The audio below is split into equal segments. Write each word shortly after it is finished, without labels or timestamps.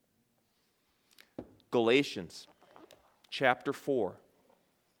Galatians chapter 4,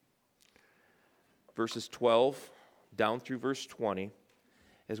 verses 12 down through verse 20,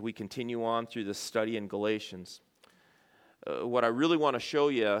 as we continue on through this study in Galatians. What I really want to show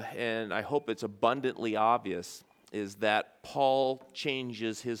you, and I hope it's abundantly obvious, is that Paul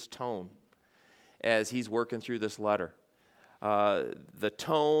changes his tone as he's working through this letter. The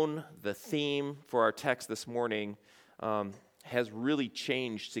tone, the theme for our text this morning has really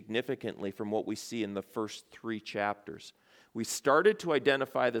changed significantly from what we see in the first 3 chapters. We started to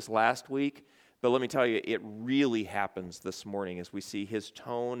identify this last week, but let me tell you, it really happens this morning as we see his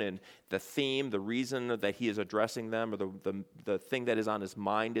tone and the theme, the reason that he is addressing them, or the thing that is on his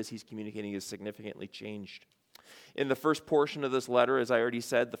mind as he's communicating is significantly changed. In the first portion of this letter, as I already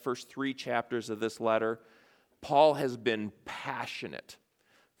said, the first 3 chapters of this letter, Paul has been passionate,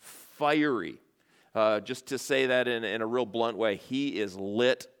 fiery. Just to say that in a real blunt way, he is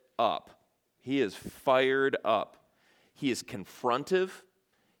lit up. He is fired up. He is confrontive.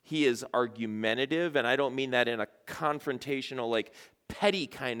 He is argumentative, and I don't mean that in a confrontational, like petty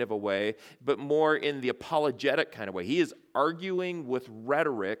kind of a way, but more in the apologetic kind of way. He is arguing with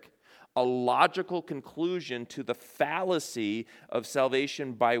rhetoric a logical conclusion to the fallacy of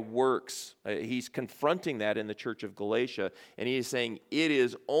salvation by works. He's confronting that in the church of Galatia, and he is saying it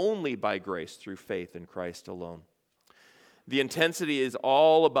is only by grace through faith in Christ alone. The intensity is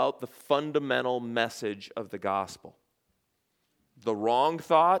all about the fundamental message of the gospel. The wrong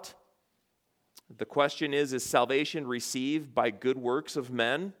thought, the question is salvation received by good works of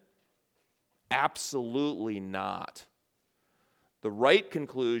men? Absolutely not. The right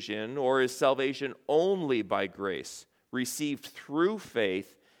conclusion, or is salvation only by grace, received through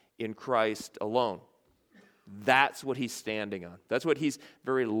faith in Christ alone? That's what he's standing on. That's what he's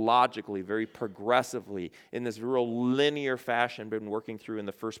very logically, very progressively, in this real linear fashion, been working through in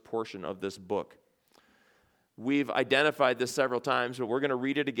the first portion of this book. We've identified this several times, but we're going to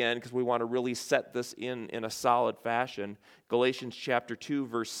read it again because we want to really set this in a solid fashion. Galatians chapter 2,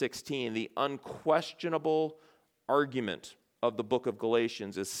 verse 16, the unquestionable argument of the book of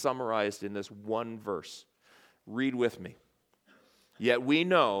Galatians is summarized in this one verse. Read with me. Yet we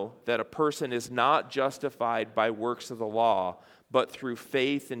know that a person is not justified by works of the law, but through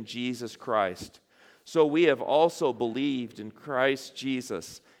faith in Jesus Christ. So we have also believed in Christ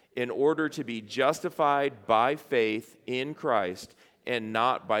Jesus in order to be justified by faith in Christ and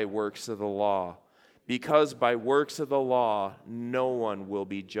not by works of the law. Because by works of the law, no one will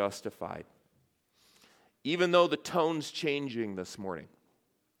be justified. Even though the tone's changing this morning,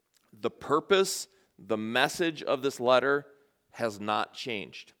 the purpose, the message of this letter has not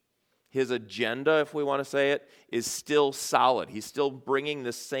changed. His agenda, if we want to say it, is still solid. He's still bringing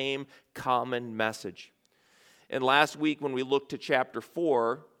the same common message. And last week when we looked to chapter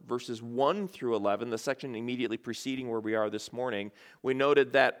 4, verses 1 through 11, the section immediately preceding where we are this morning, we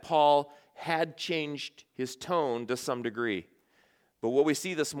noted that Paul had changed his tone to some degree. But what we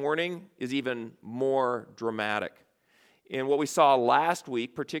see this morning is even more dramatic. And what we saw last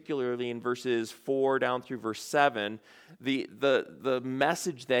week, particularly in verses 4 down through verse 7, the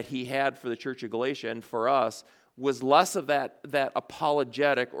message that he had for the church of Galatia and for us was less of that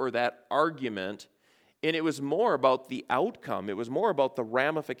apologetic or that argument, and it was more about the outcome. It was more about the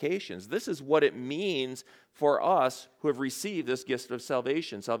ramifications. This is what it means for us who have received this gift of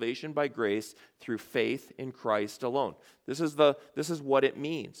salvation. Salvation by grace through faith in Christ alone. This is what it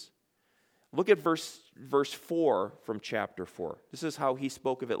means. Look at verse 4 from chapter 4. This is how he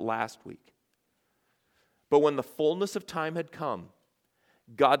spoke of it last week. But when the fullness of time had come,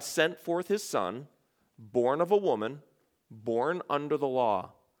 God sent forth his Son, born of a woman, born under the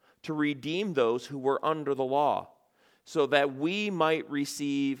law, to redeem those who were under the law, so that we might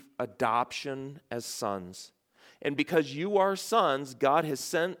receive adoption as sons. And because you are sons, God has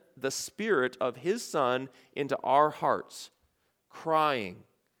sent the Spirit of his Son into our hearts, crying,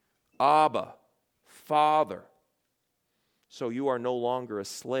 Abba, Father. So you are no longer a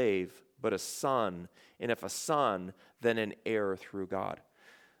slave, but a son, and if a son, then an heir through God.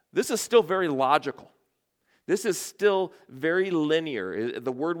 This is still very logical. This is still very linear.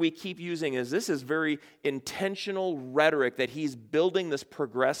 The word we keep using is this is very intentional rhetoric that he's building this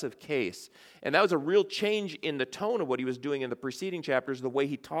progressive case. And that was a real change in the tone of what he was doing in the preceding chapters, the way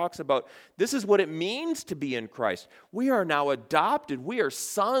he talks about this is what it means to be in Christ. We are now adopted. We are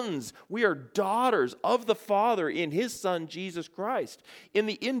sons. We are daughters of the Father in his Son, Jesus Christ. In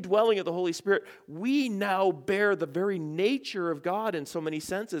the indwelling of the Holy Spirit, we now bear the very nature of God in so many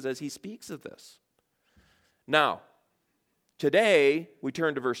senses as he speaks of this. Now, today, we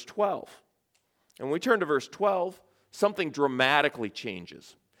turn to verse 12. And when we turn to verse 12, something dramatically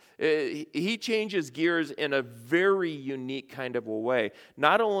changes. He changes gears in a very unique kind of a way.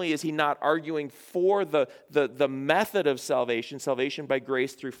 Not only is he not arguing for the method of salvation, salvation by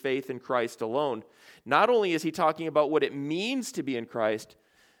grace through faith in Christ alone, not only is he talking about what it means to be in Christ,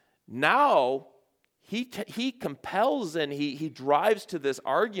 now he compels and he drives to this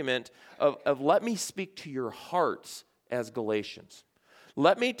argument of let me speak to your hearts as Galatians.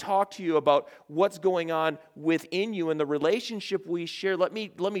 Let me talk to you about what's going on within you and the relationship we share. Let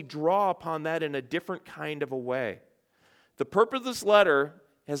me draw upon that in a different kind of a way. The purpose of this letter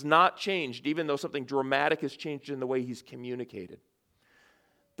has not changed, even though something dramatic has changed in the way he's communicated.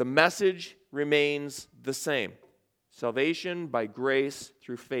 The message remains the same. Salvation by grace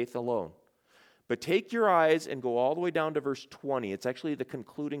through faith alone. But take your eyes and go all the way down to verse 20. It's actually the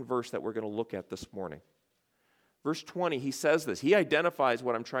concluding verse that we're going to look at this morning. Verse 20, he says this. He identifies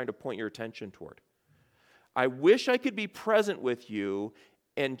what I'm trying to point your attention toward. I wish I could be present with you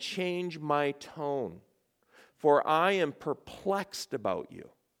and change my tone, for I am perplexed about you.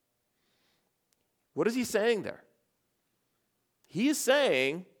 What is he saying there? He is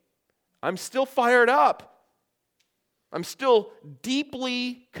saying, I'm still fired up. I'm still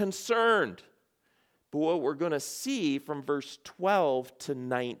deeply concerned. But what we're going to see from verse 12 to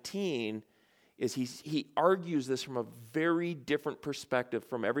 19 is he argues this from a very different perspective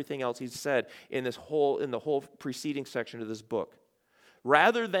from everything else he's said in the whole preceding section of this book.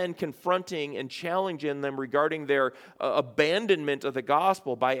 Rather than confronting and challenging them regarding their abandonment of the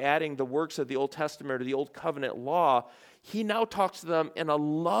gospel by adding the works of the Old Testament or the Old Covenant law, he now talks to them in a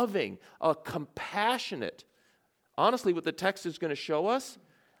loving, a compassionate, honestly, what the text is going to show us,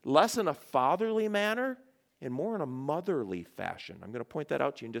 less in a fatherly manner and more in a motherly fashion. I'm going to point that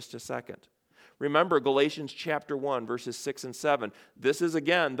out to you in just a second. Remember Galatians chapter 1, verses 6 and 7. This is,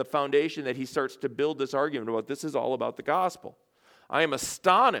 again, the foundation that he starts to build this argument about. This is all about the gospel. I am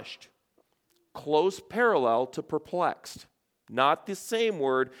astonished, close parallel to perplexed. Not the same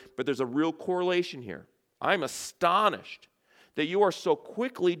word, but there's a real correlation here. I'm astonished that you are so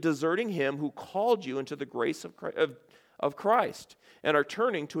quickly deserting him who called you into the grace of Christ and are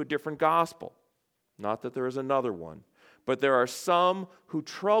turning to a different gospel. Not that there is another one. But there are some who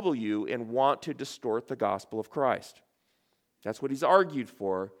trouble you and want to distort the gospel of Christ. That's what he's argued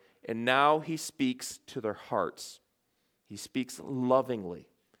for, and now he speaks to their hearts. He speaks lovingly.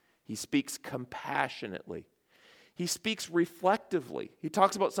 He speaks compassionately. He speaks reflectively. He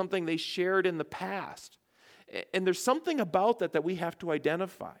talks about something they shared in the past. And there's something about that we have to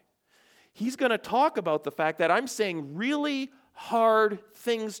identify. He's going to talk about the fact that I'm saying really hard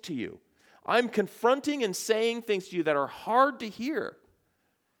things to you. I'm confronting and saying things to you that are hard to hear,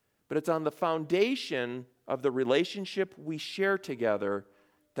 but it's on the foundation of the relationship we share together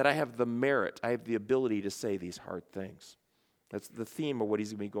that I have the merit, I have the ability to say these hard things. That's the theme of what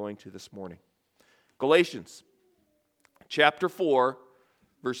he's going to be going to this morning. Galatians chapter 4,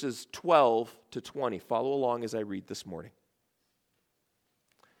 verses 12 to 20. Follow along as I read this morning.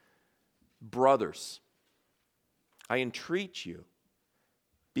 Brothers, I entreat you,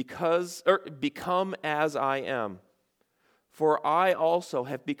 become as I am, for I also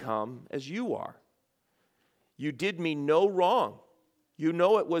have become as you are. You did me no wrong. You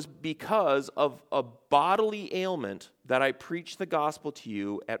know it was because of a bodily ailment that I preached the gospel to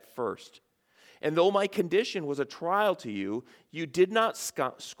you at first. And though my condition was a trial to you, you did not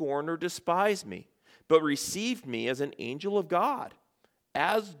scorn or despise me, but received me as an angel of God,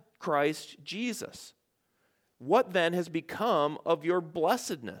 as Christ Jesus. What then has become of your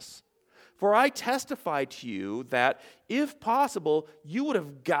blessedness? For I testify to you that, if possible, you would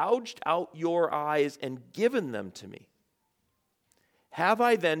have gouged out your eyes and given them to me. Have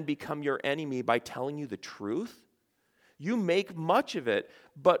I then become your enemy by telling you the truth? You make much of it,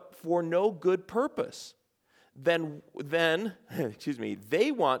 but for no good purpose. Then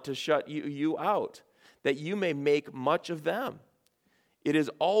they want to shut you out, that you may make much of them. It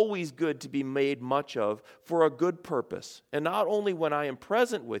is always good to be made much of for a good purpose, and not only when I am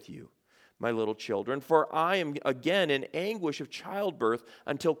present with you, my little children, for I am again in anguish of childbirth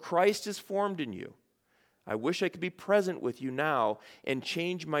until Christ is formed in you. I wish I could be present with you now and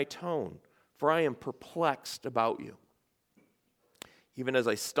change my tone, for I am perplexed about you. Even as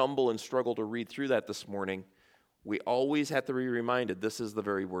I stumble and struggle to read through that this morning, we always have to be reminded this is the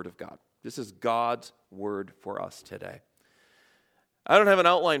very word of God. This is God's word for us today. I don't have an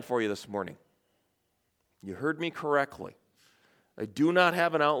outline for you this morning. You heard me correctly. I do not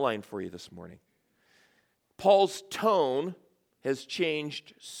have an outline for you this morning. Paul's tone has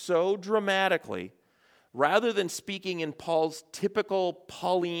changed so dramatically Rather than speaking in Paul's typical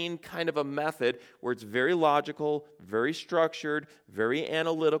Pauline kind of a method, where it's very logical, very structured, very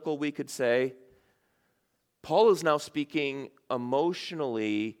analytical, we could say, Paul is now speaking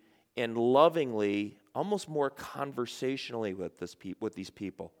emotionally and lovingly, almost more conversationally with these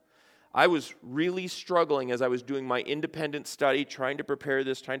people. I was really struggling as I was doing my independent study, trying to prepare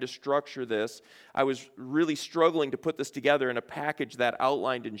this, trying to structure this. I was really struggling to put this together in a package that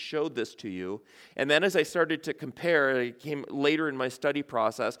outlined and showed this to you. And then as I started to compare, I came later in my study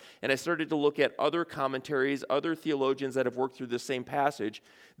process, and I started to look at other commentaries, other theologians that have worked through this same passage.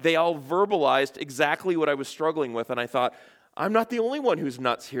 They all verbalized exactly what I was struggling with, and I thought, I'm not the only one who's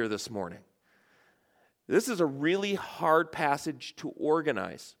nuts here this morning. This is a really hard passage to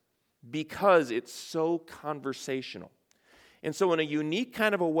organize, because it's so conversational. And so in a unique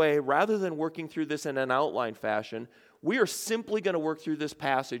kind of a way, rather than working through this in an outline fashion, we are simply going to work through this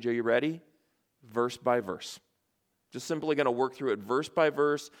passage. Are you ready? Verse by verse. Just simply going to work through it verse by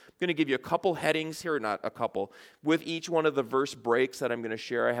verse. I'm going to give you a couple headings here, not a couple. With each one of the verse breaks that I'm going to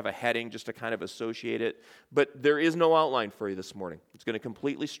share, I have a heading just to kind of associate it. But there is no outline for you this morning. It's going to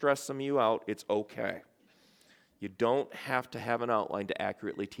completely stress some of you out. It's okay. You don't have to have an outline to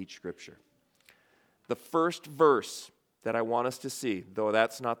accurately teach Scripture. The first verse that I want us to see, though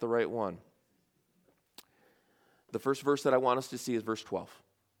that's not the right one, the first verse that I want us to see is verse 12.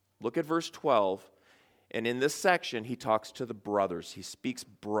 Look at verse 12, and in this section, he talks to the brothers. He speaks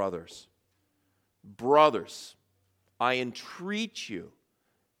brothers. Brothers, I entreat you,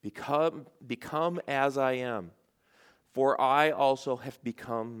 become as I am, for I also have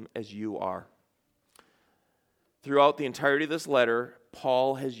become as you are. Throughout the entirety of this letter,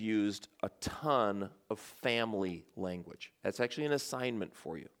 Paul has used a ton of family language. That's actually an assignment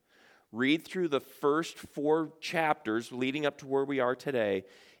for you. Read through the first 4 chapters leading up to where we are today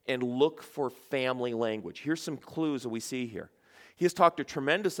and look for family language. Here's some clues that we see here. He has talked a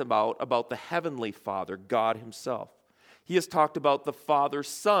tremendous amount about the heavenly Father, God himself. He has talked about the Father,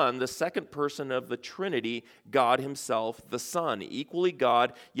 Son, the second person of the Trinity, God himself, the Son, equally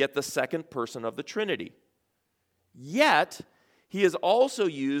God, yet the second person of the Trinity. Yet, he has also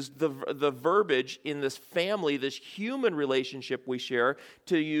used the verbiage in this family, this human relationship we share,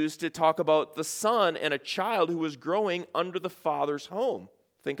 to use to talk about the son and a child who is growing under the father's home.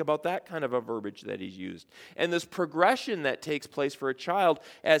 Think about that kind of a verbiage that he's used. And this progression that takes place for a child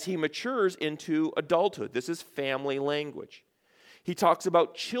as he matures into adulthood. This is family language. He talks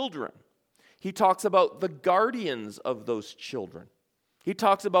about children. He talks about the guardians of those children. He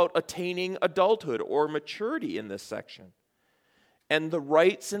talks about attaining adulthood or maturity in this section. And the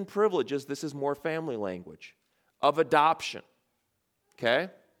rights and privileges, this is more family language, of adoption.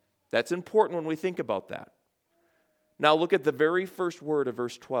 Okay? That's important when we think about that. Now look at the very first word of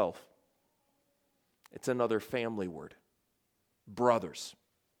verse 12. It's another family word. Brothers.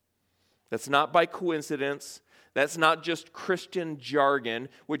 That's not by coincidence. That's not just Christian jargon,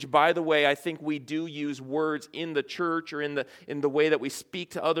 which, by the way, I think we do use words in the church or in the way that we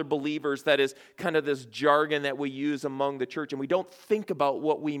speak to other believers that is kind of this jargon that we use among the church, and we don't think about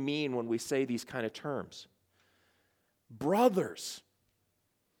what we mean when we say these kind of terms. Brothers.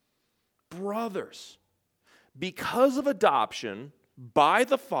 Brothers. Because of adoption by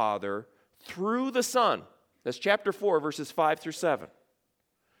the Father through the Son. That's chapter 4, verses 5 through 7.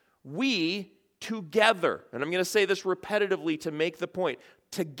 We together, and I'm going to say this repetitively to make the point,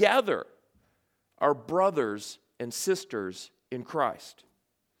 together are brothers and sisters in Christ.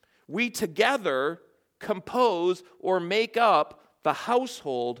 We together compose or make up the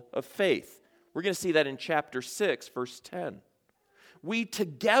household of faith. We're going to see that in chapter 6, verse 10. We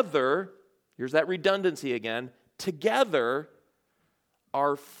together, here's that redundancy again, together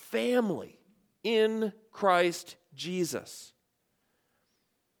are family in Christ Jesus.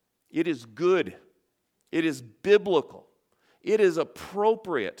 It is good. It is biblical. It is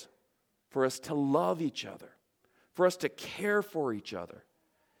appropriate for us to love each other, for us to care for each other,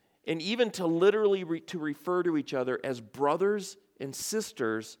 and even to literally to refer to each other as brothers and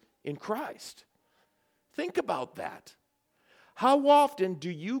sisters in Christ. Think about that. How often do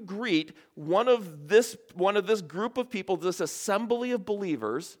you greet one of this group of people, this assembly of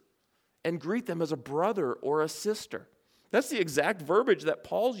believers, and greet them as a brother or a sister? That's the exact verbiage that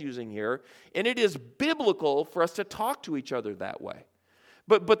Paul's using here, and it is biblical for us to talk to each other that way.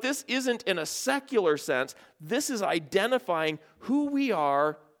 But this isn't in a secular sense. This is identifying who we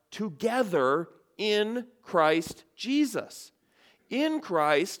are together in Christ Jesus. In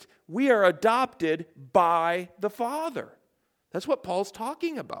Christ, we are adopted by the Father. That's what Paul's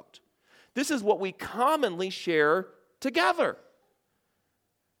talking about. This is what we commonly share together.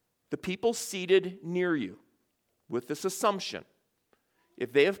 the people seated near you, with this assumption,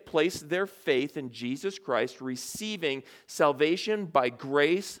 if they have placed their faith in Jesus Christ, receiving salvation by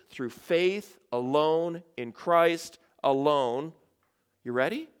grace through faith alone, in Christ alone, you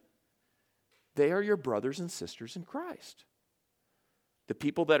ready? They are your brothers and sisters in Christ. The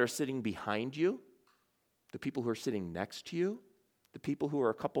people that are sitting behind you, the people who are sitting next to you, the people who are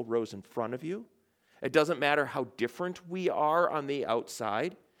a couple rows in front of you. It doesn't matter how different we are on the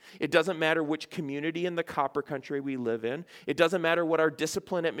outside. It doesn't matter which community in the copper country we live in. It doesn't matter what our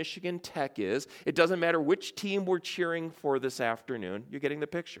discipline at Michigan Tech is. It doesn't matter which team we're cheering for this afternoon. You're getting the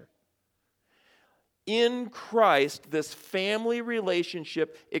picture. In Christ, this family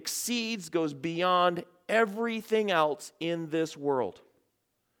relationship goes beyond everything else in this world.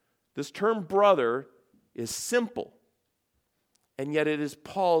 This term brother is simple, and yet it is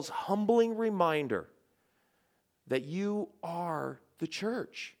Paul's humbling reminder that you are the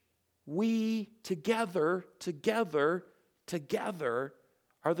church. We together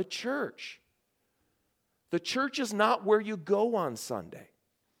are the church. The church is not where you go on Sunday.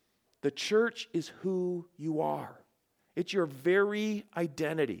 The church is who you are. It's your very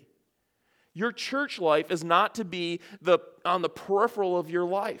identity. Your church life is not to be on the peripheral of your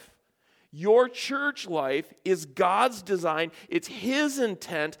life. Your church life is God's design. It's His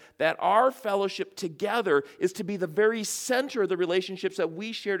intent that our fellowship together is to be the very center of the relationships that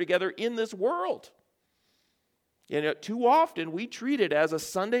we share together in this world. And too often we treat it as a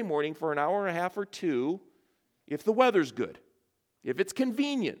Sunday morning for an hour and a half or two if the weather's good, if it's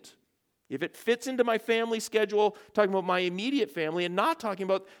convenient, if it fits into my family schedule, talking about my immediate family and not talking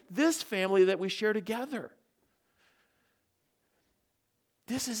about this family that we share together.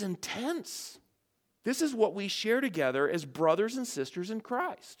 This is intense. This is what we share together as brothers and sisters in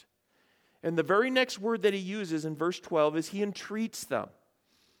Christ. And the very next word that he uses in verse 12 is he entreats them.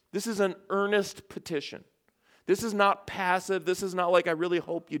 This is an earnest petition. This is not passive. This is not like, I really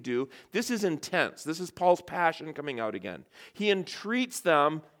hope you do. This is intense. This is Paul's passion coming out again. He entreats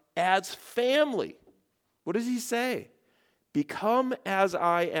them as family. What does he say? Become as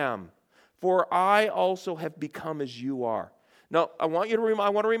I am, for I also have become as you are. Now, I want to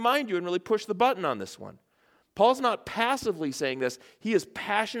remind you and really push the button on this one. Paul's not passively saying this. He is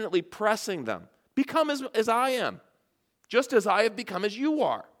passionately pressing them. Become as I am, just as I have become as you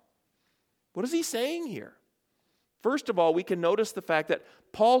are. What is he saying here? First of all, we can notice the fact that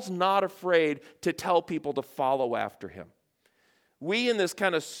Paul's not afraid to tell people to follow after him. We in this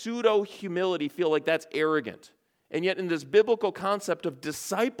kind of pseudo-humility feel like that's arrogant. And yet in this biblical concept of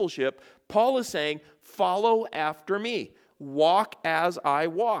discipleship, Paul is saying, follow after me. Walk as I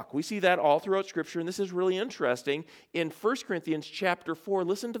walk. We see that all throughout Scripture, and this is really interesting. In 1 Corinthians chapter 4,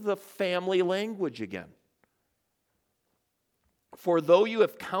 listen to the family language again. For though you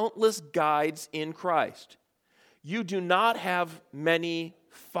have countless guides in Christ, you do not have many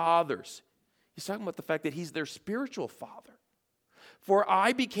fathers. He's talking about the fact that he's their spiritual father. For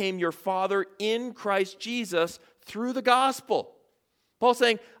I became your father in Christ Jesus through the gospel. Paul's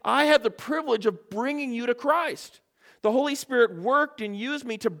saying, I had the privilege of bringing you to Christ. The Holy Spirit worked and used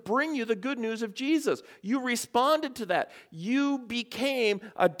me to bring you the good news of Jesus. You responded to that. You became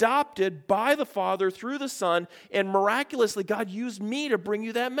adopted by the Father through the Son, and miraculously, God used me to bring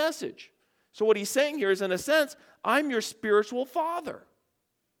you that message. So what he's saying here is, in a sense, I'm your spiritual father.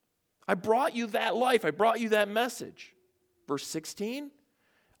 I brought you that life. I brought you that message. Verse 16,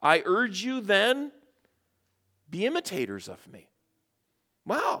 I urge you then, be imitators of me.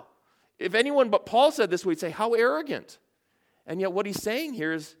 Wow. If anyone but Paul said this, we'd say, how arrogant. And yet what he's saying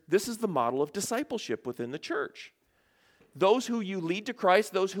here is, this is the model of discipleship within the church. Those who you lead to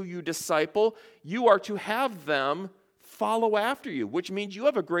Christ, those who you disciple, you are to have them follow after you, which means you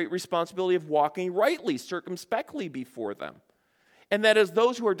have a great responsibility of walking rightly, circumspectly before them. And that as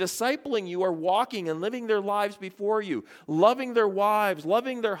those who are discipling you are walking and living their lives before you, loving their wives,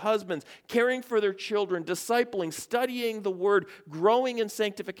 loving their husbands, caring for their children, discipling, studying the word, growing in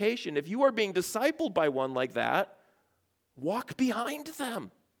sanctification. If you are being discipled by one like that, walk behind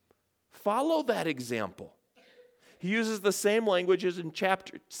them. Follow that example. He uses the same language in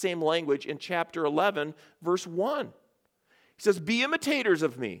chapter 11, verse 1. He says, be imitators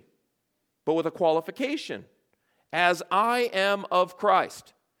of me, but with a qualification. As I am of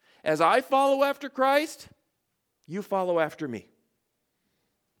Christ. As I follow after Christ, you follow after me.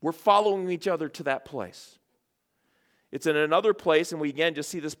 We're following each other to that place. It's in another place, and we again just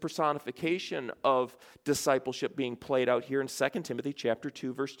see this personification of discipleship being played out here in 2 Timothy chapter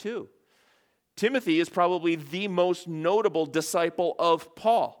 2, verse 2. Timothy is probably the most notable disciple of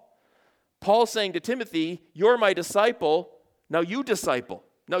Paul. Paul's saying to Timothy, you're my disciple, now you disciple.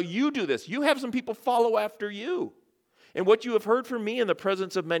 Now you do this. You have some people follow after you. And what you have heard from me in the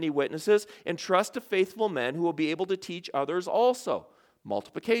presence of many witnesses, entrust to faithful men who will be able to teach others also.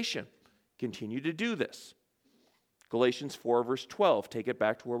 Multiplication. Continue to do this. Galatians 4, verse 12. Take it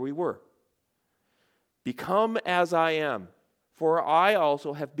back to where we were. Become as I am, for I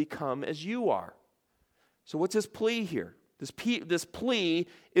also have become as you are. So what's his plea here? This plea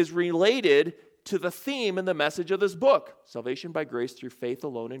is related to the theme and the message of this book. Salvation by grace through faith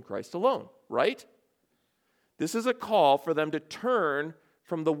alone in Christ alone, right? This is a call for them to turn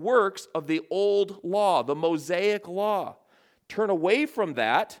from the works of the old law, the Mosaic law. Turn away from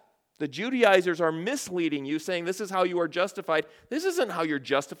that. The Judaizers are misleading you, saying this is how you are justified. This isn't how you're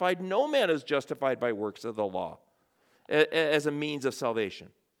justified. No man is justified by works of the law as a means of salvation.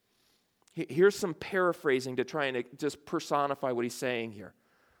 Here's some paraphrasing to try and just personify what he's saying here.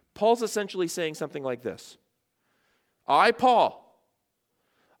 Paul's essentially saying something like this. Paul,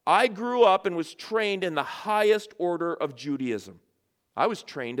 I grew up and was trained in the highest order of Judaism. I was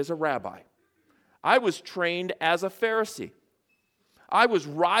trained as a rabbi. I was trained as a Pharisee. I was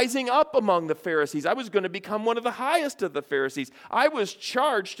rising up among the Pharisees. I was going to become one of the highest of the Pharisees. I was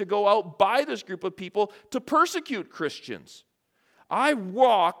charged to go out by this group of people to persecute Christians. I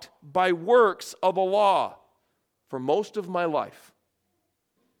walked by works of the law for most of my life.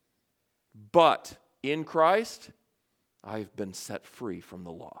 But in Christ, I've been set free from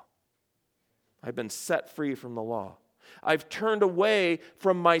the law. I've been set free from the law. I've turned away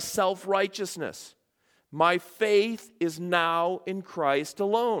from my self-righteousness. My faith is now in Christ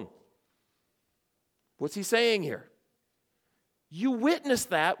alone. What's he saying here? You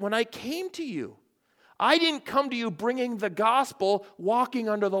witnessed that when I came to you. I didn't come to you bringing the gospel, walking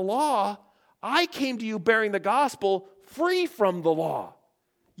under the law. I came to you bearing the gospel free from the law.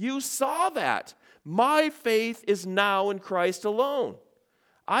 You saw that. My faith is now in Christ alone.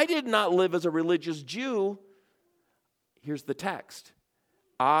 I did not live as a religious Jew. Here's the text.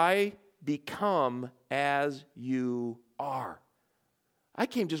 I become as you are. I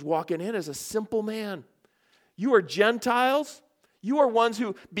came just walking in as a simple man. You are Gentiles. You are ones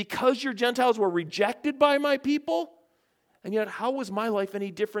who, because you're Gentiles, were rejected by my people. And yet, how was my life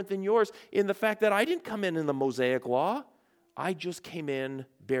any different than yours in the fact that I didn't come in the Mosaic law? I just came in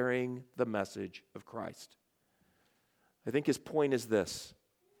bearing the message of Christ. I think his point is this.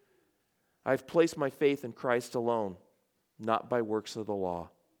 I've placed my faith in Christ alone, not by works of the law.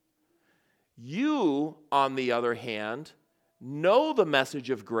 You, on the other hand, know the message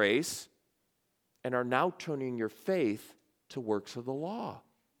of grace and are now turning your faith to works of the law.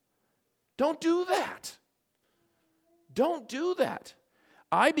 Don't do that. Don't do that.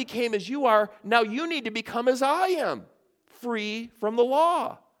 I became as you are. Now you need to become as I am, free from the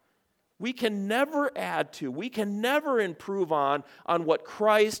law. We can never add to, we can never improve on what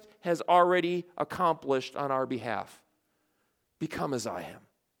Christ has already accomplished on our behalf. Become as I am.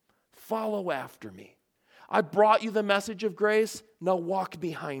 Follow after me. I brought you the message of grace. Now walk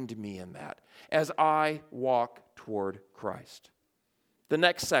behind me in that as I walk toward Christ. The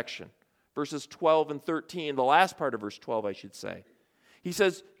next section, verses 12 and 13, the last part of verse 12, I should say. He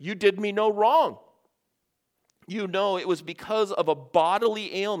says, you did me no wrong. You know it was because of a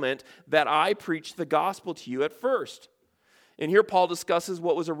bodily ailment that I preached the gospel to you at first. And here Paul discusses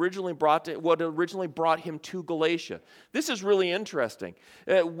what originally brought him to Galatia. This is really interesting.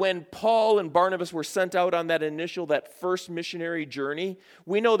 When Paul and Barnabas were sent out on that first missionary journey,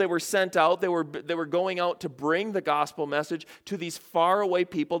 we know they were sent out. They were going out to bring the gospel message to these faraway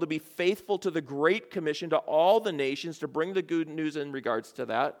people, to be faithful to the Great Commission to all the nations, to bring the good news in regards to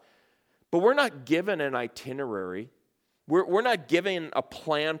that. But we're not given an itinerary. We're not given a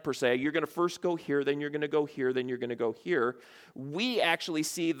plan per se. You're going to first go here, then you're going to go here, then you're going to go here. We actually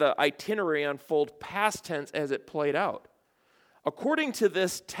see the itinerary unfold past tense as it played out. According to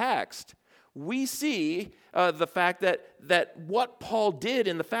this text, we see the fact that what Paul did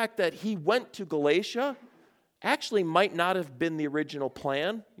and the fact that he went to Galatia actually might not have been the original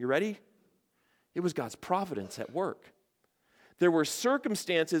plan. You ready? It was God's providence at work. There were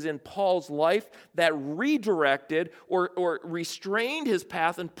circumstances in Paul's life that redirected or restrained his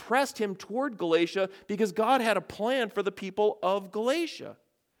path and pressed him toward Galatia because God had a plan for the people of Galatia.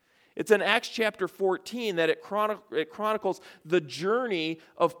 It's in Acts chapter 14 that it chronicles the journey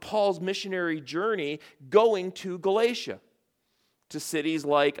of Paul's missionary journey going to Galatia, to cities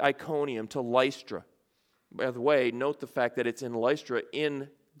like Iconium, to Lystra. By the way, note the fact that it's in Lystra, in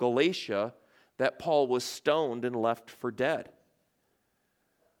Galatia, that Paul was stoned and left for dead.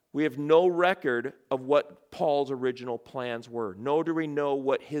 We have no record of what Paul's original plans were, nor do we know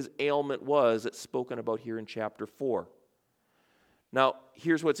what his ailment was that's spoken about here in chapter 4. Now,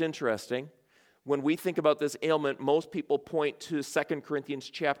 here's what's interesting. When we think about this ailment, most people point to 2 Corinthians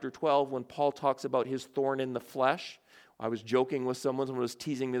chapter 12 when Paul talks about his thorn in the flesh. I was joking with someone who was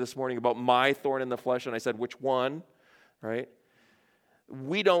teasing me this morning about my thorn in the flesh, and I said, which one? Right?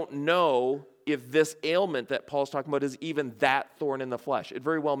 We don't know if this ailment that Paul's talking about is even that thorn in the flesh. It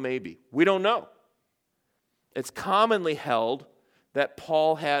very well may be. We don't know. It's commonly held that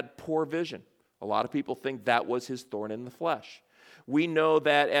Paul had poor vision. A lot of people think that was his thorn in the flesh. We know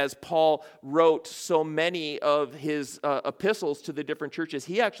that as Paul wrote so many of his epistles to the different churches,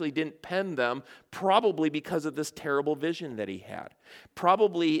 he actually didn't pen them probably because of this terrible vision that he had.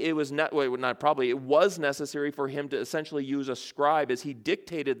 Probably it was it was necessary for him to essentially use a scribe as he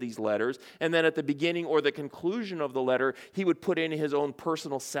dictated these letters, and then at the beginning or the conclusion of the letter, he would put in his own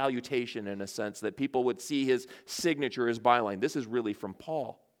personal salutation in a sense that people would see his signature, his byline. This is really from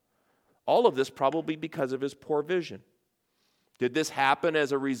Paul. All of this probably because of his poor vision. Did this happen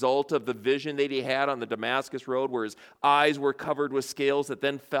as a result of the vision that he had on the Damascus Road where his eyes were covered with scales that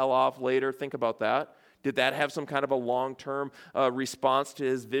then fell off later? Think about that. Did that have some kind of a long-term response to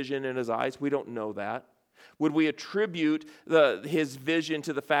his vision in his eyes? We don't know that. Would we attribute his vision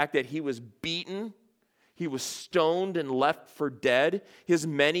to the fact that he was beaten, he was stoned and left for dead? His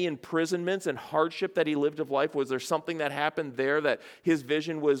many imprisonments and hardship that he lived of life, was there something that happened there that his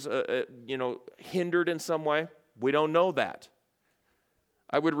vision was hindered in some way? We don't know that.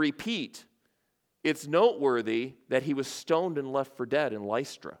 I would repeat, it's noteworthy that he was stoned and left for dead in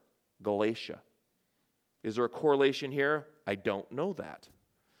Lystra, Galatia. Is there a correlation here? I don't know that.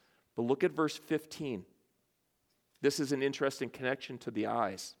 But look at verse 15. This is an interesting connection to the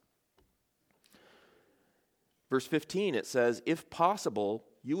eyes. Verse 15, it says, if possible,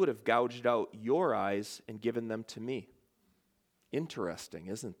 you would have gouged out your eyes and given them to me. Interesting,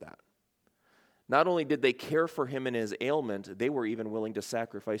 isn't that? Not only did they care for him in his ailment, they were even willing to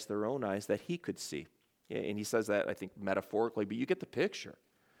sacrifice their own eyes that he could see. And he says that, I think, metaphorically, but you get the picture.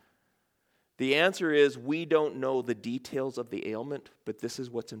 The answer is we don't know the details of the ailment, but this is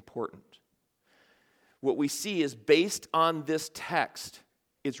what's important. What we see is based on this text,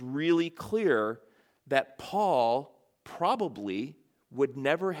 it's really clear that Paul probably would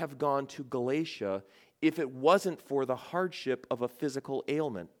never have gone to Galatia if it wasn't for the hardship of a physical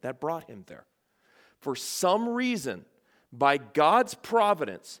ailment that brought him there. For some reason, by God's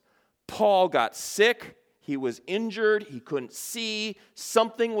providence, Paul got sick, he was injured, he couldn't see,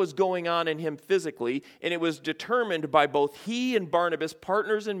 something was going on in him physically, and it was determined by both he and Barnabas,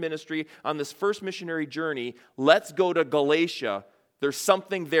 partners in ministry on this first missionary journey, let's go to Galatia. There's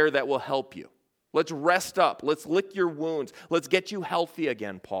something there that will help you. Let's rest up. Let's lick your wounds. Let's get you healthy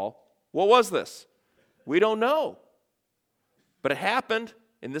again, Paul. What was this? We don't know. But it happened.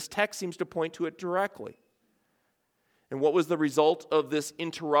 And this text seems to point to it directly. And what was the result of this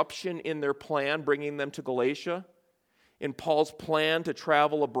interruption in their plan, bringing them to Galatia? In Paul's plan to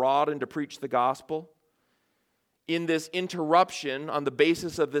travel abroad and to preach the gospel? In this interruption, on the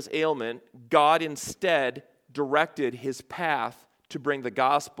basis of this ailment, God instead directed his path to bring the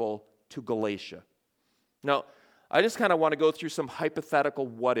gospel to Galatia. Now, I just kind of want to go through some hypothetical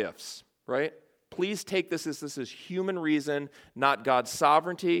what-ifs, right? Please take this as human reason, not God's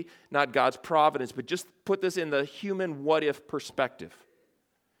sovereignty, not God's providence, but just put this in the human what-if perspective.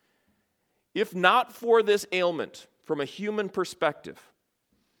 If not for this ailment, from a human perspective,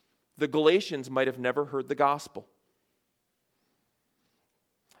 the Galatians might have never heard the gospel.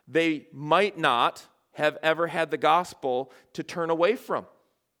 They might not have ever had the gospel to turn away from.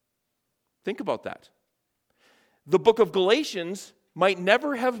 Think about that. The book of Galatians might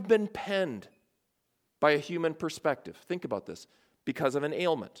never have been penned by a human perspective. Think about this. Because of an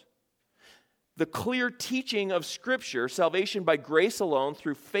ailment. The clear teaching of Scripture, salvation by grace alone,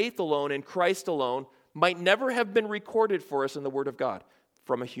 through faith alone, in Christ alone, might never have been recorded for us in the Word of God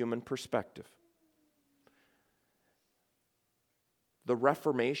from a human perspective. The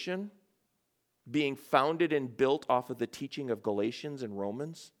Reformation, being founded and built off of the teaching of Galatians and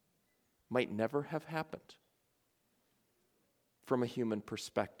Romans, might never have happened from a human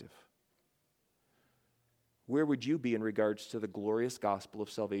perspective. Where would you be in regards to the glorious gospel of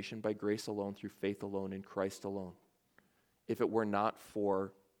salvation by grace alone, through faith alone, in Christ alone, if it were not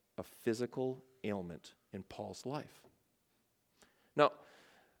for a physical ailment in Paul's life? Now,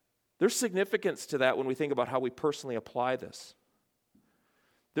 there's significance to that when we think about how we personally apply this.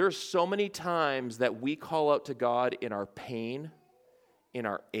 There are so many times that we call out to God in our pain, in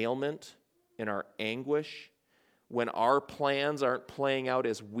our ailment, in our anguish, when our plans aren't playing out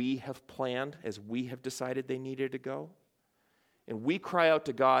as we have planned, as we have decided they needed to go. And we cry out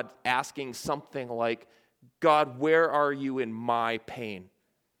to God asking something like, God, where are you in my pain?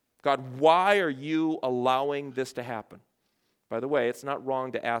 God, why are you allowing this to happen? By the way, it's not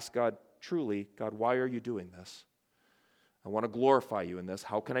wrong to ask God truly, God, why are you doing this? I want to glorify you in this.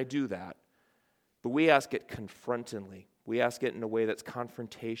 How can I do that? But we ask it confrontingly. We ask it in a way that's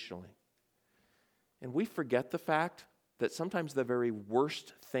confrontationally. And we forget the fact that sometimes the very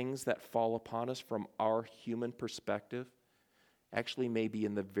worst things that fall upon us from our human perspective actually may be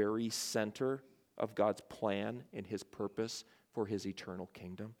in the very center of God's plan and his purpose for his eternal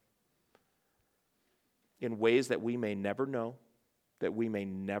kingdom. In ways that we may never know, that we may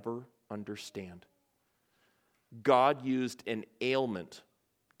never understand. God used an ailment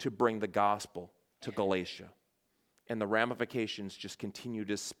to bring the gospel to Galatia. And the ramifications just continue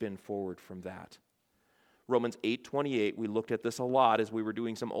to spin forward from that. Romans 8:28, we looked at this a lot as we were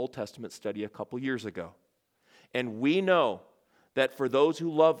doing some Old Testament study a couple years ago. And we know that for those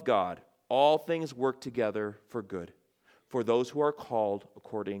who love God, all things work together for good, for those who are called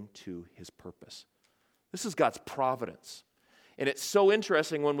according to his purpose. This is God's providence. And it's so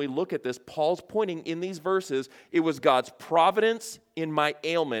interesting when we look at this, Paul's pointing in these verses, it was God's providence in my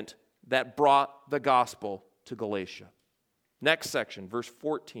ailment that brought the gospel to Galatia. Next section, verse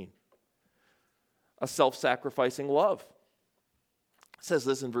 14. A self-sacrificing love. It says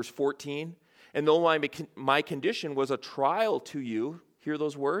this in verse 14, and though my condition was a trial to you, hear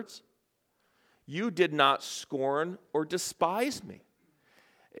those words? You did not scorn or despise me.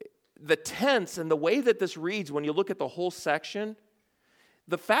 The tense and the way that this reads, when you look at the whole section,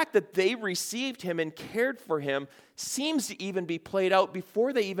 the fact that they received him and cared for him seems to even be played out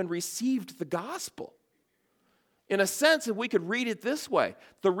before they even received the gospel. In a sense, if we could read it this way,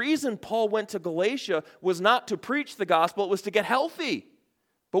 the reason Paul went to Galatia was not to preach the gospel, it was to get healthy.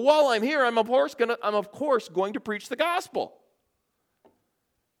 But while I'm here, I'm of course going to preach the gospel.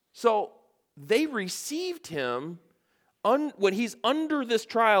 So they received him. When he's under this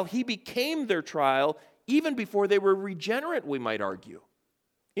trial, he became their trial even before they were regenerate, we might argue.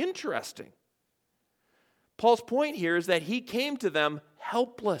 Interesting. Paul's point here is that he came to them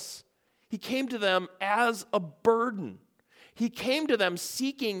helpless. He came to them as a burden. He came to them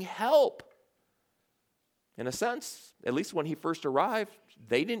seeking help. In a sense, at least when he first arrived,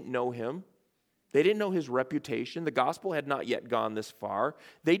 they didn't know him. They didn't know his reputation. The gospel had not yet gone this far.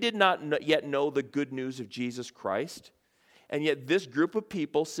 They did not yet know the good news of Jesus Christ. And yet this group of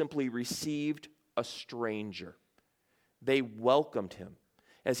people simply received a stranger. They welcomed him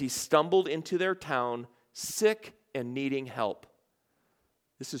as he stumbled into their town, sick and needing help.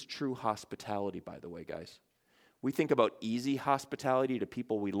 This is true hospitality, by the way, guys. We think about easy hospitality to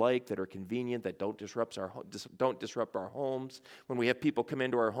people we like, that are convenient, that don't disrupt our homes. When we have people come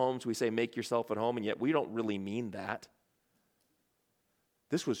into our homes, we say, make yourself at home, and yet we don't really mean that.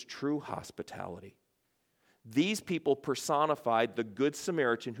 This was true hospitality. These people personified the Good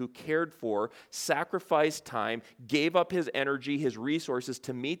Samaritan who cared for, sacrificed time, gave up his energy, his resources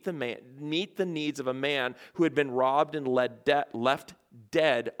to meet the needs of a man who had been robbed and left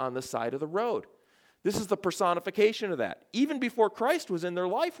dead on the side of the road. This is the personification of that. Even before Christ was in their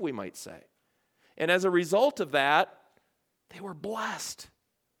life, we might say. And as a result of that, they were blessed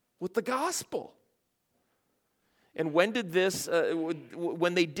with the gospel. And when they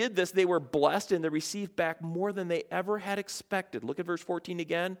did this, they were blessed and they received back more than they ever had expected. Look at verse 14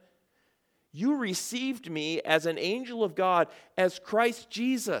 again. You received me as an angel of God, as Christ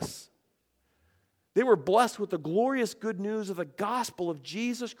Jesus. They were blessed with the glorious good news of the gospel of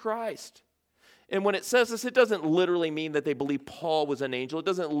Jesus Christ. And when it says this, it doesn't literally mean that they believe Paul was an angel. It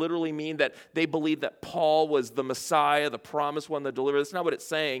doesn't literally mean that they believe that Paul was the Messiah, the promised one, the deliverer. That's not what it's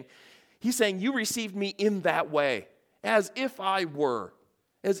saying. He's saying, you received me in that way, as if I were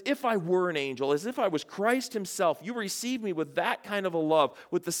an angel, as if I was Christ himself. You received me with that kind of a love,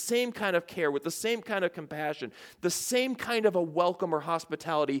 with the same kind of care, with the same kind of compassion, the same kind of a welcome or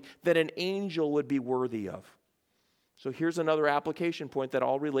hospitality that an angel would be worthy of. So here's another application point that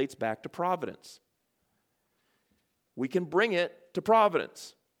all relates back to providence. We can bring it to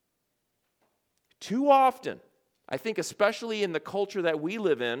providence. Too often, I think especially in the culture that we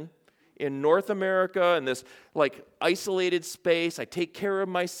live in North America, in this isolated space, I take care of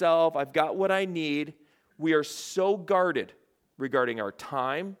myself, I've got what I need. We are so guarded regarding our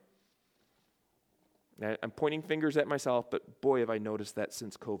time. I'm pointing fingers at myself, but boy, have I noticed that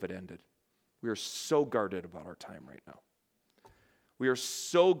since COVID ended. We are so guarded about our time right now. We are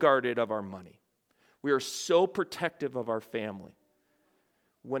so guarded of our money. We are so protective of our family.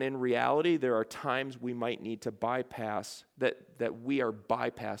 When in reality, there are times we might need to bypass, that we are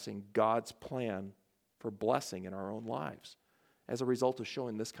bypassing God's plan for blessing in our own lives as a result of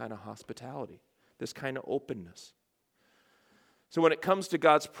showing this kind of hospitality. this kind of openness. So when it comes to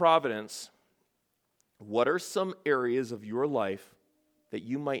God's providence, what are some areas of your life that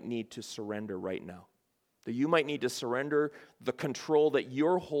you might need to surrender right now? That you might need to surrender the control that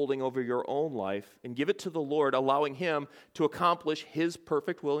you're holding over your own life and give it to the Lord, allowing Him to accomplish His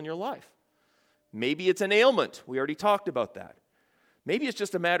perfect will in your life. Maybe it's an ailment. We already talked about that. Maybe it's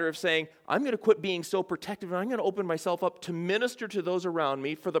just a matter of saying, I'm going to quit being so protective and I'm going to open myself up to minister to those around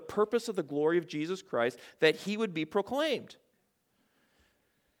me for the purpose of the glory of Jesus Christ, that He would be proclaimed.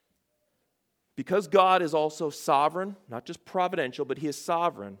 Because God is also sovereign, not just providential, but He is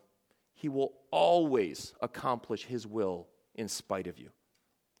sovereign, He will always accomplish His will in spite of you.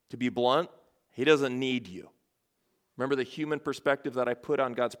 To be blunt, He doesn't need you. Remember the human perspective that I put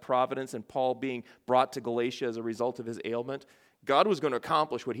on God's providence and Paul being brought to Galatia as a result of his ailment? God was going to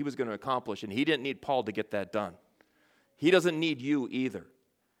accomplish what He was going to accomplish, and He didn't need Paul to get that done. He doesn't need you either.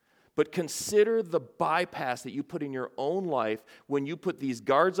 But consider the bypass that you put in your own life when you put these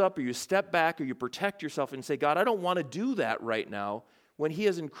guards up, or you step back, or you protect yourself and say, God, I don't want to do that right now, when He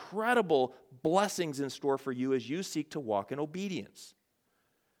has incredible blessings in store for you as you seek to walk in obedience.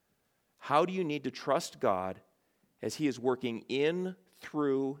 How do you need to trust God as He is working in,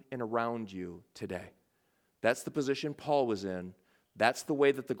 through, and around you today? That's the position Paul was in. That's the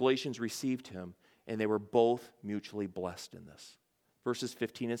way that the Galatians received him, and they were both mutually blessed in this. Verses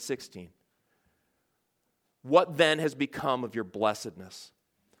 15 and 16. What then has become of your blessedness?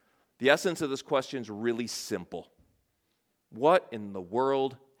 The essence of this question is really simple. What in the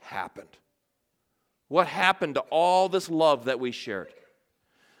world happened? What happened to all this love that we shared?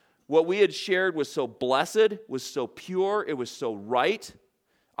 What we had shared was so blessed, was so pure, it was so right.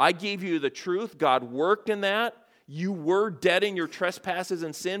 I gave you the truth. God worked in that. You were dead in your trespasses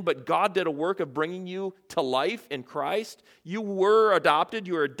and sin, but God did a work of bringing you to life in Christ. You were adopted.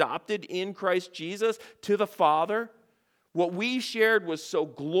 You were adopted in Christ Jesus to the Father. What we shared was so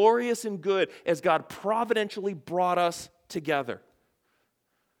glorious and good as God providentially brought us together.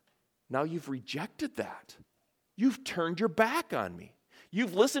 Now you've rejected that. You've turned your back on me.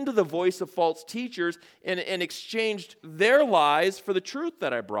 You've listened to the voice of false teachers and exchanged their lies for the truth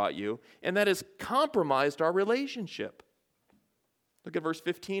that I brought you, and that has compromised our relationship. Look at verse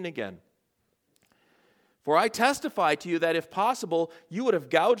 15 again. For I testify to you that if possible, you would have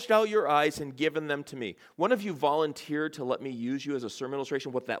gouged out your eyes and given them to me. One of you volunteered to let me use you as a sermon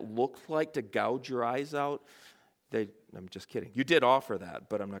illustration, what that looked like to gouge your eyes out. I'm just kidding. You did offer that,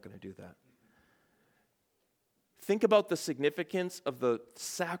 but I'm not going to do that. Think about the significance of the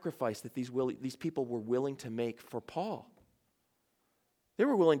sacrifice that these people were willing to make for Paul. They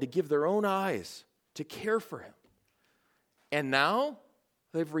were willing to give their own eyes to care for him. And now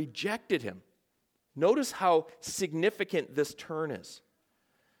they've rejected him. Notice how significant this turn is.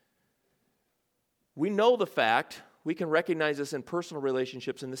 We know the fact, we can recognize this in personal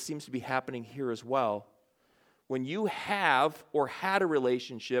relationships, and this seems to be happening here as well. When you have or had a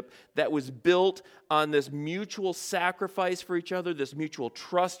relationship that was built on this mutual sacrifice for each other, this mutual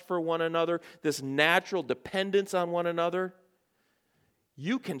trust for one another, this natural dependence on one another,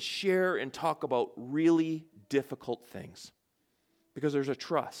 you can share and talk about really difficult things because there's a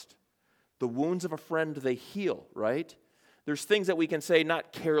trust. The wounds of a friend, they heal, right? There's things that we can say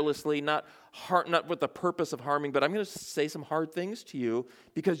not carelessly, not with the purpose of harming, but I'm going to say some hard things to you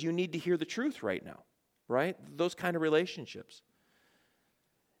because you need to hear the truth right now. Right? Those kind of relationships.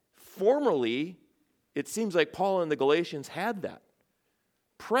 Formerly, it seems like Paul and the Galatians had that.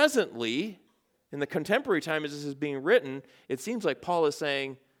 Presently, in the contemporary time as this is being written, it seems like Paul is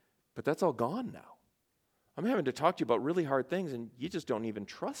saying, but that's all gone now. I'm having to talk to you about really hard things, and you just don't even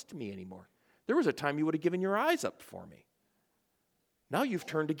trust me anymore. There was a time you would have given your eyes up for me. Now you've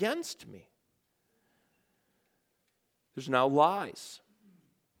turned against me. There's now lies.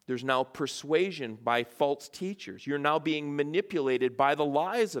 There's now persuasion by false teachers. You're now being manipulated by the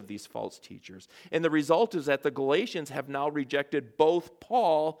lies of these false teachers. And the result is that the Galatians have now rejected both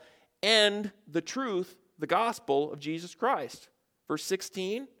Paul and the truth, the gospel of Jesus Christ. Verse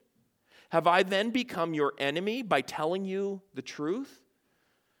 16, have I then become your enemy by telling you the truth?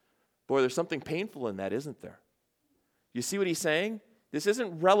 Boy, there's something painful in that, isn't there? You see what he's saying? This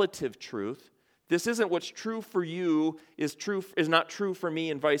isn't relative truth. This isn't what's true for you is not true for me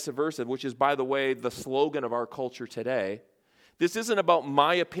and vice versa, which is, by the way, the slogan of our culture today. This isn't about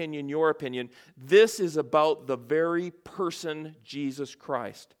my opinion, your opinion. This is about the very person, Jesus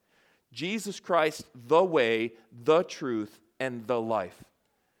Christ. Jesus Christ, the way, the truth, and the life.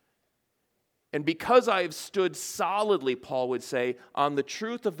 And because I have stood solidly, Paul would say, on the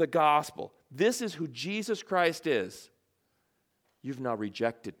truth of the gospel, this is who Jesus Christ is, you've now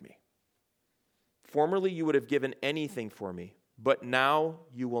rejected me. Formerly you would have given anything for me, but now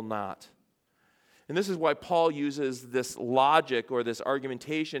you will not. And this is why Paul uses this logic or this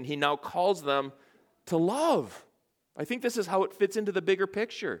argumentation. He now calls them to love. I think this is how it fits into the bigger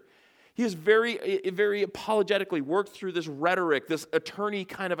picture. He has very apologetically worked through this rhetoric, this attorney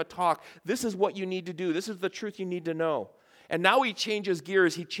kind of a talk. This is what you need to do. This is the truth you need to know. And now he changes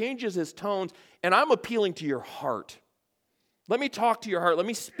gears. He changes his tones, and I'm appealing to your heart. Let me talk to your heart. Let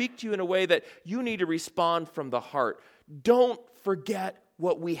me speak to you in a way that you need to respond from the heart. Don't forget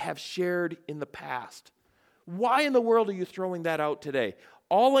what we have shared in the past. Why in the world are you throwing that out today?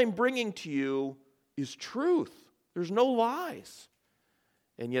 All I'm bringing to you is truth. There's no lies.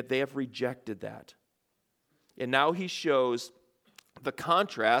 And yet they have rejected that. And now he shows the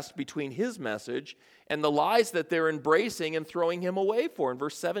contrast between his message and the lies that they're embracing and throwing him away for in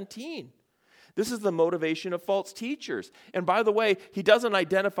verse 17. This is the motivation of false teachers. And by the way, he doesn't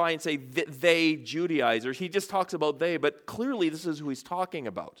identify and say they Judaizers. He just talks about they, but clearly this is who he's talking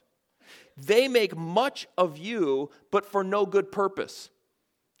about. They make much of you, but for no good purpose.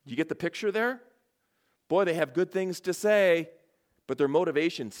 You get the picture there? Boy, they have good things to say, but their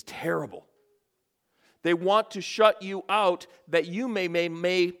motivation's terrible. They want to shut you out that you may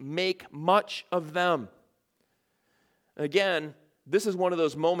make much of them. Again, this is one of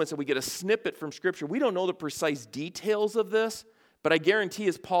those moments that we get a snippet from Scripture. We don't know the precise details of this, but I guarantee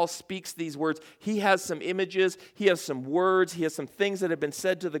as Paul speaks these words, he has some images, he has some words, he has some things that have been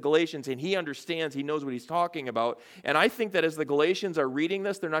said to the Galatians, and he understands, he knows what he's talking about. And I think that as the Galatians are reading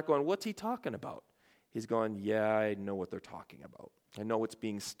this, they're not going, what's he talking about? He's going, yeah, I know what they're talking about. I know what's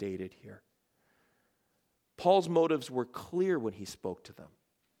being stated here. Paul's motives were clear when he spoke to them.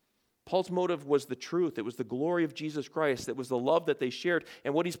 Paul's motive was the truth. It was the glory of Jesus Christ. It was the love that they shared.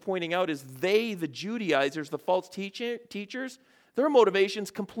 And what he's pointing out is they, the Judaizers, the false teachers, their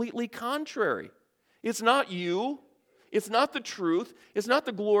motivation's completely contrary. It's not you. It's not the truth. It's not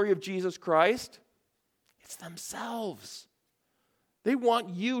the glory of Jesus Christ. It's themselves. They want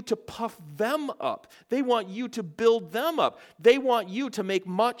you to puff them up. They want you to build them up. They want you to make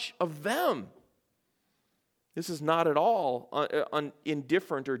much of them. This is not at all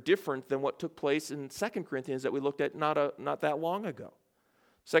indifferent or different than what took place in 2 Corinthians that we looked at not that long ago.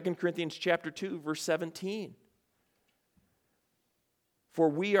 2 Corinthians chapter 2, verse 17. For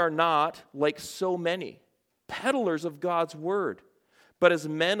we are not, like so many, peddlers of God's word, but as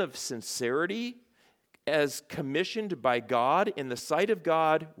men of sincerity, as commissioned by God, in the sight of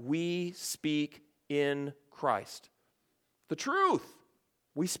God, we speak in Christ. The truth.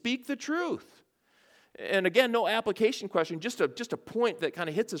 We speak the truth. And again, no application question, just a point that kind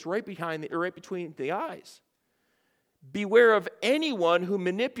of hits us right between the eyes. Beware of anyone who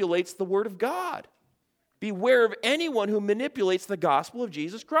manipulates the word of God. Beware of anyone who manipulates the gospel of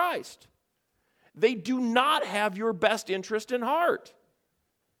Jesus Christ. They do not have your best interest in heart.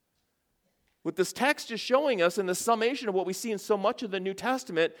 What this text is showing us in the summation of what we see in so much of the New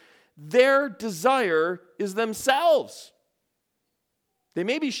Testament, their desire is themselves. They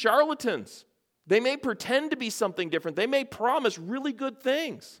may be charlatans. They may pretend to be something different. They may promise really good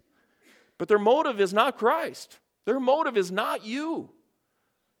things. But their motive is not Christ. Their motive is not you.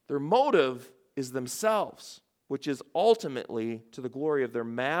 Their motive is themselves, which is ultimately to the glory of their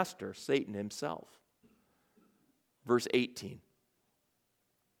master, Satan himself. Verse 18.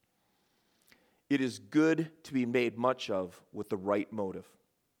 It is good to be made much of with the right motive.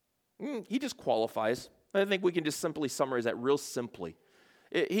 He just qualifies. I think we can just simply summarize that real simply.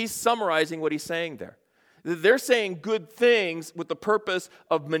 He's summarizing what he's saying there. They're saying good things with the purpose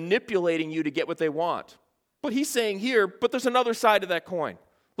of manipulating you to get what they want. But he's saying here, but there's another side of that coin.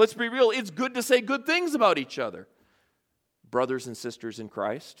 Let's be real. It's good to say good things about each other. Brothers and sisters in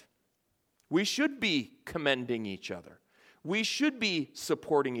Christ, we should be commending each other. We should be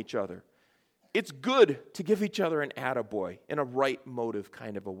supporting each other. It's good to give each other an attaboy in a right motive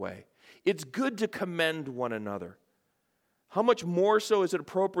kind of a way. It's good to commend one another. How much more so is it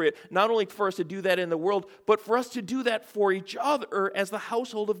appropriate not only for us to do that in the world, but for us to do that for each other as the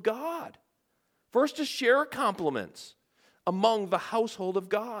household of God? For us to share compliments among the household of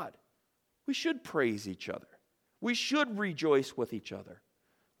God. We should praise each other. We should rejoice with each other.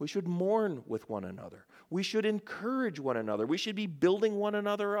 We should mourn with one another. We should encourage one another. We should be building one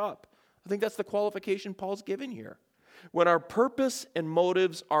another up. I think that's the qualification Paul's given here. When our purpose and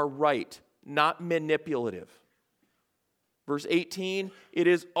motives are right, not manipulative. Verse 18, it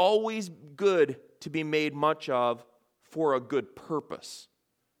is always good to be made much of for a good purpose,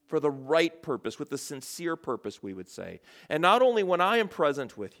 for the right purpose, with the sincere purpose, we would say. And not only when I am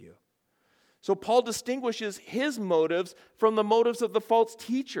present with you. So Paul distinguishes his motives from the motives of the false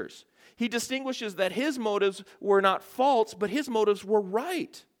teachers. He distinguishes that his motives were not false, but his motives were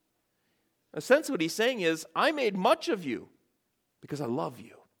right. In a sense, what he's saying is, I made much of you because I love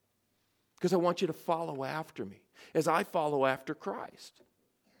you, because I want you to follow after me as I follow after Christ.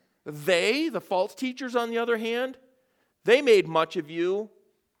 They, the false teachers on the other hand, they made much of you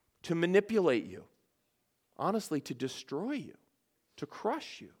to manipulate you, honestly, to destroy you, to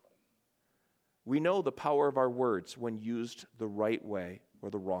crush you. We know the power of our words when used the right way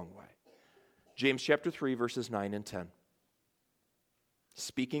or the wrong way. James chapter 3, verses 9 and 10.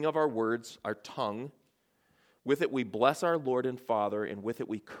 Speaking of our words, our tongue, with it we bless our Lord and Father, and with it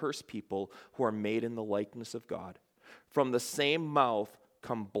we curse people who are made in the likeness of God. From the same mouth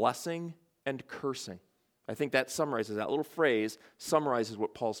come blessing and cursing. I think that summarizes, that little phrase summarizes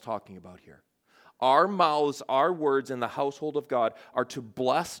what Paul's talking about here. Our mouths, our words in the household of God are to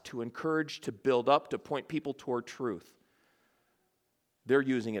bless, to encourage, to build up, to point people toward truth. They're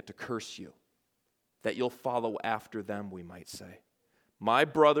using it to curse you, that you'll follow after them, we might say. My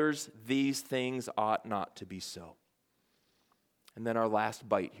brothers, these things ought not to be so. And then our last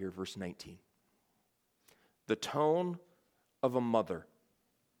bite here, verse 19. The tone of a mother.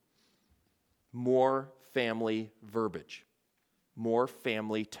 More family verbiage. More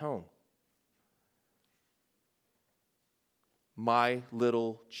family tone. My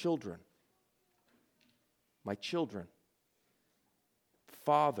little children. My children.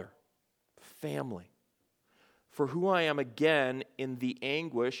 Father. Family. For who I am again in the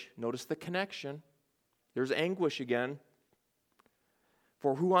anguish, notice the connection. There's anguish again.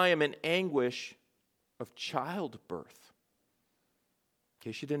 For who I am in anguish of childbirth. In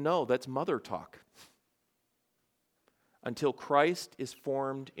case you didn't know, that's mother talk. Until Christ is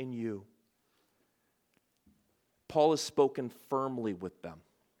formed in you. Paul has spoken firmly with them.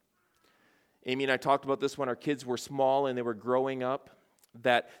 Amy and I talked about this when our kids were small and they were growing up,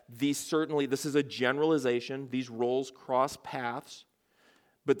 that this is a generalization, these roles cross paths,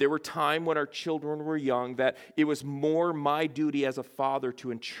 but there were times when our children were young that it was more my duty as a father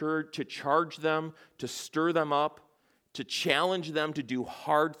to charge them, to stir them up, to challenge them to do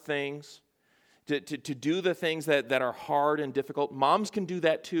hard things, to do the things that are hard and difficult. Moms can do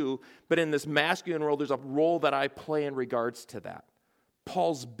that too, but in this masculine role, there's a role that I play in regards to that.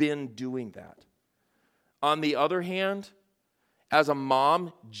 Paul's been doing that. On the other hand, as a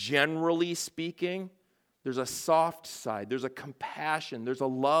mom, generally speaking, there's a soft side, there's a compassion, there's a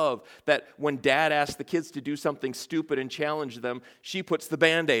love that when dad asks the kids to do something stupid and challenge them, she puts the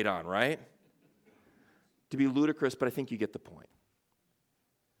Band-Aid on, right? To be ludicrous, but I think you get the point.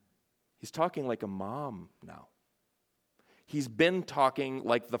 He's talking like a mom now. He's been talking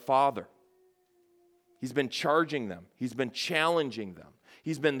like the father. He's been charging them. He's been challenging them.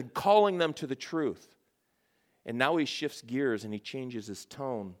 He's been calling them to the truth. And now he shifts gears and he changes his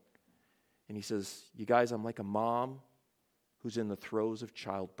tone. And he says, you guys, I'm like a mom who's in the throes of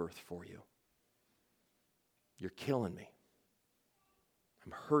childbirth for you. You're killing me.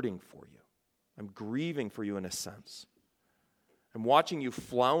 I'm hurting for you. I'm grieving for you in a sense. I'm watching you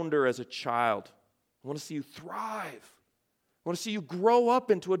flounder as a child. I want to see you thrive. I want to see you grow up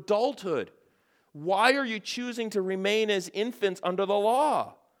into adulthood. Why are you choosing to remain as infants under the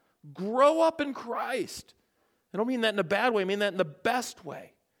law? Grow up in Christ. I don't mean that in a bad way. I mean that in the best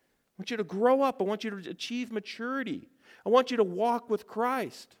way. I want you to grow up. I want you to achieve maturity. I want you to walk with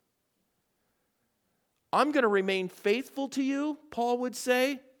Christ. I'm going to remain faithful to you, Paul would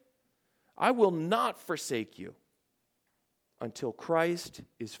say. I will not forsake you until Christ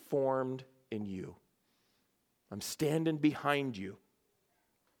is formed in you. I'm standing behind you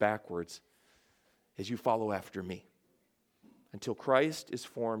backwards as you follow after me until Christ is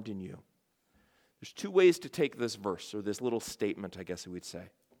formed in you. There's two ways to take this verse, or this little statement, I guess we would say.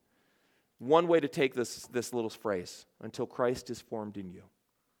 One way to take this little phrase, until Christ is formed in you.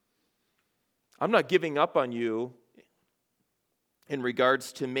 I'm not giving up on you in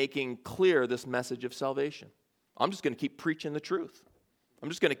regards to making clear this message of salvation. I'm just going to keep preaching the truth. I'm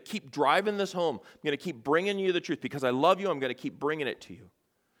just going to keep driving this home. I'm going to keep bringing you the truth. Because I love you, I'm going to keep bringing it to you.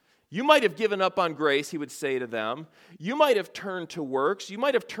 You might have given up on grace, he would say to them. You might have turned to works. You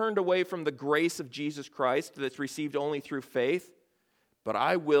might have turned away from the grace of Jesus Christ that's received only through faith. But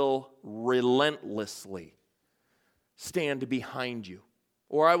I will relentlessly stand behind you.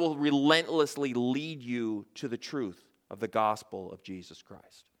 Or I will relentlessly lead you to the truth of the gospel of Jesus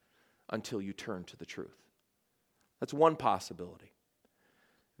Christ until you turn to the truth. That's one possibility.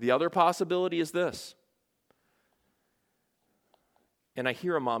 The other possibility is this. And I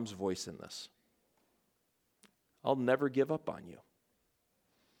hear a mom's voice in this. I'll never give up on you.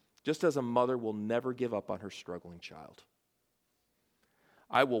 just as a mother will never give up on her struggling child.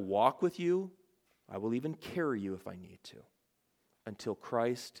 I will walk with you. I will even carry you if I need to, until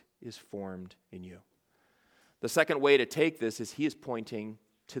Christ is formed in you. The second way to take this is he is pointing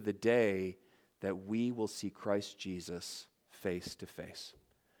to the day that we will see Christ Jesus face to face.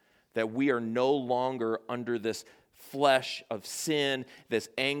 That we are no longer under this flesh of sin, this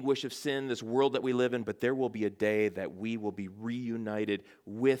anguish of sin, this world that we live in, but there will be a day that we will be reunited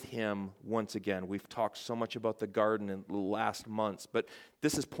with him once again. We've talked so much about the garden in the last months, but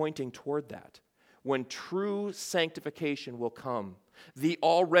this is pointing toward that. When true sanctification will come, the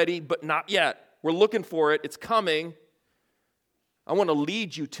already but not yet. We're looking for it. It's coming. I want to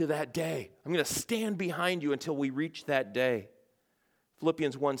lead you to that day. I'm going to stand behind you until we reach that day.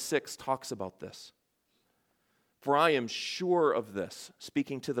 Philippians 1:6 talks about this. For I am sure of this,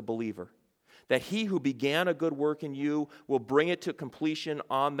 speaking to the believer, that he who began a good work in you will bring it to completion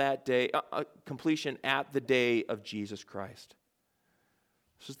on that day, completion at the day of Jesus Christ.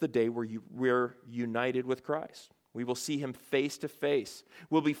 This is the day where we're united with Christ. We will see him face to face.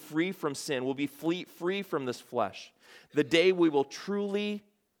 We'll be free from sin. We'll be free from this flesh. The day we will truly,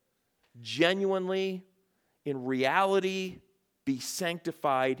 genuinely, in reality, be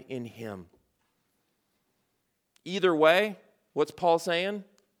sanctified in him. Either way, what's Paul saying?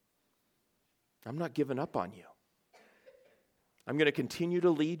 I'm not giving up on you. I'm going to continue to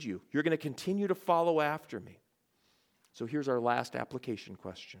lead you. You're going to continue to follow after me. So here's our last application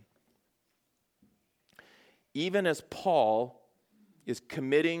question. Even as Paul is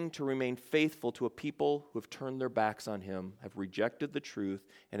committing to remain faithful to a people who have turned their backs on him, have rejected the truth,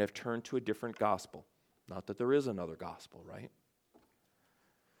 and have turned to a different gospel. Not that there is another gospel, right?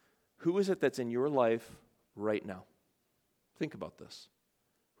 Who is it that's in your life right now? Think about this.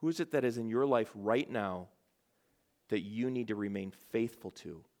 Who is it that is in your life right now that you need to remain faithful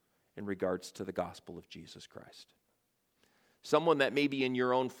to in regards to the gospel of Jesus Christ? Someone that may be in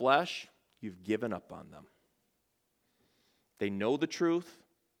your own flesh, you've given up on them. They know the truth,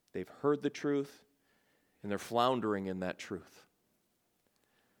 they've heard the truth, and they're floundering in that truth.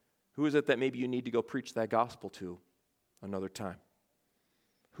 Who is it that maybe you need to go preach that gospel to another time?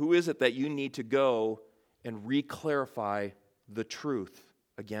 Who is it that you need to go and re-clarify the truth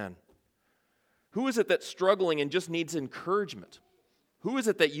again? Who is it that's struggling and just needs encouragement? Who is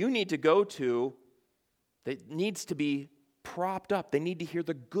it that you need to go to that needs to be propped up? They need to hear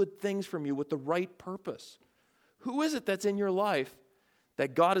the good things from you with the right purpose. Who is it that's in your life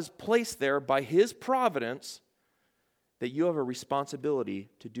that God has placed there by his providence that you have a responsibility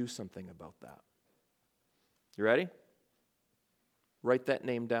to do something about that? You ready? Write that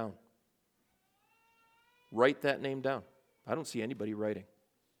name down. Write that name down. I don't see anybody writing.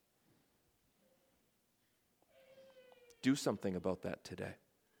 Do something about that today.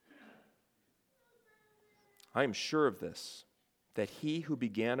 I am sure of this, that he who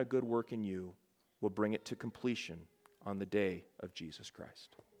began a good work in you will bring it to completion on the day of Jesus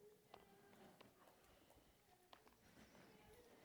Christ.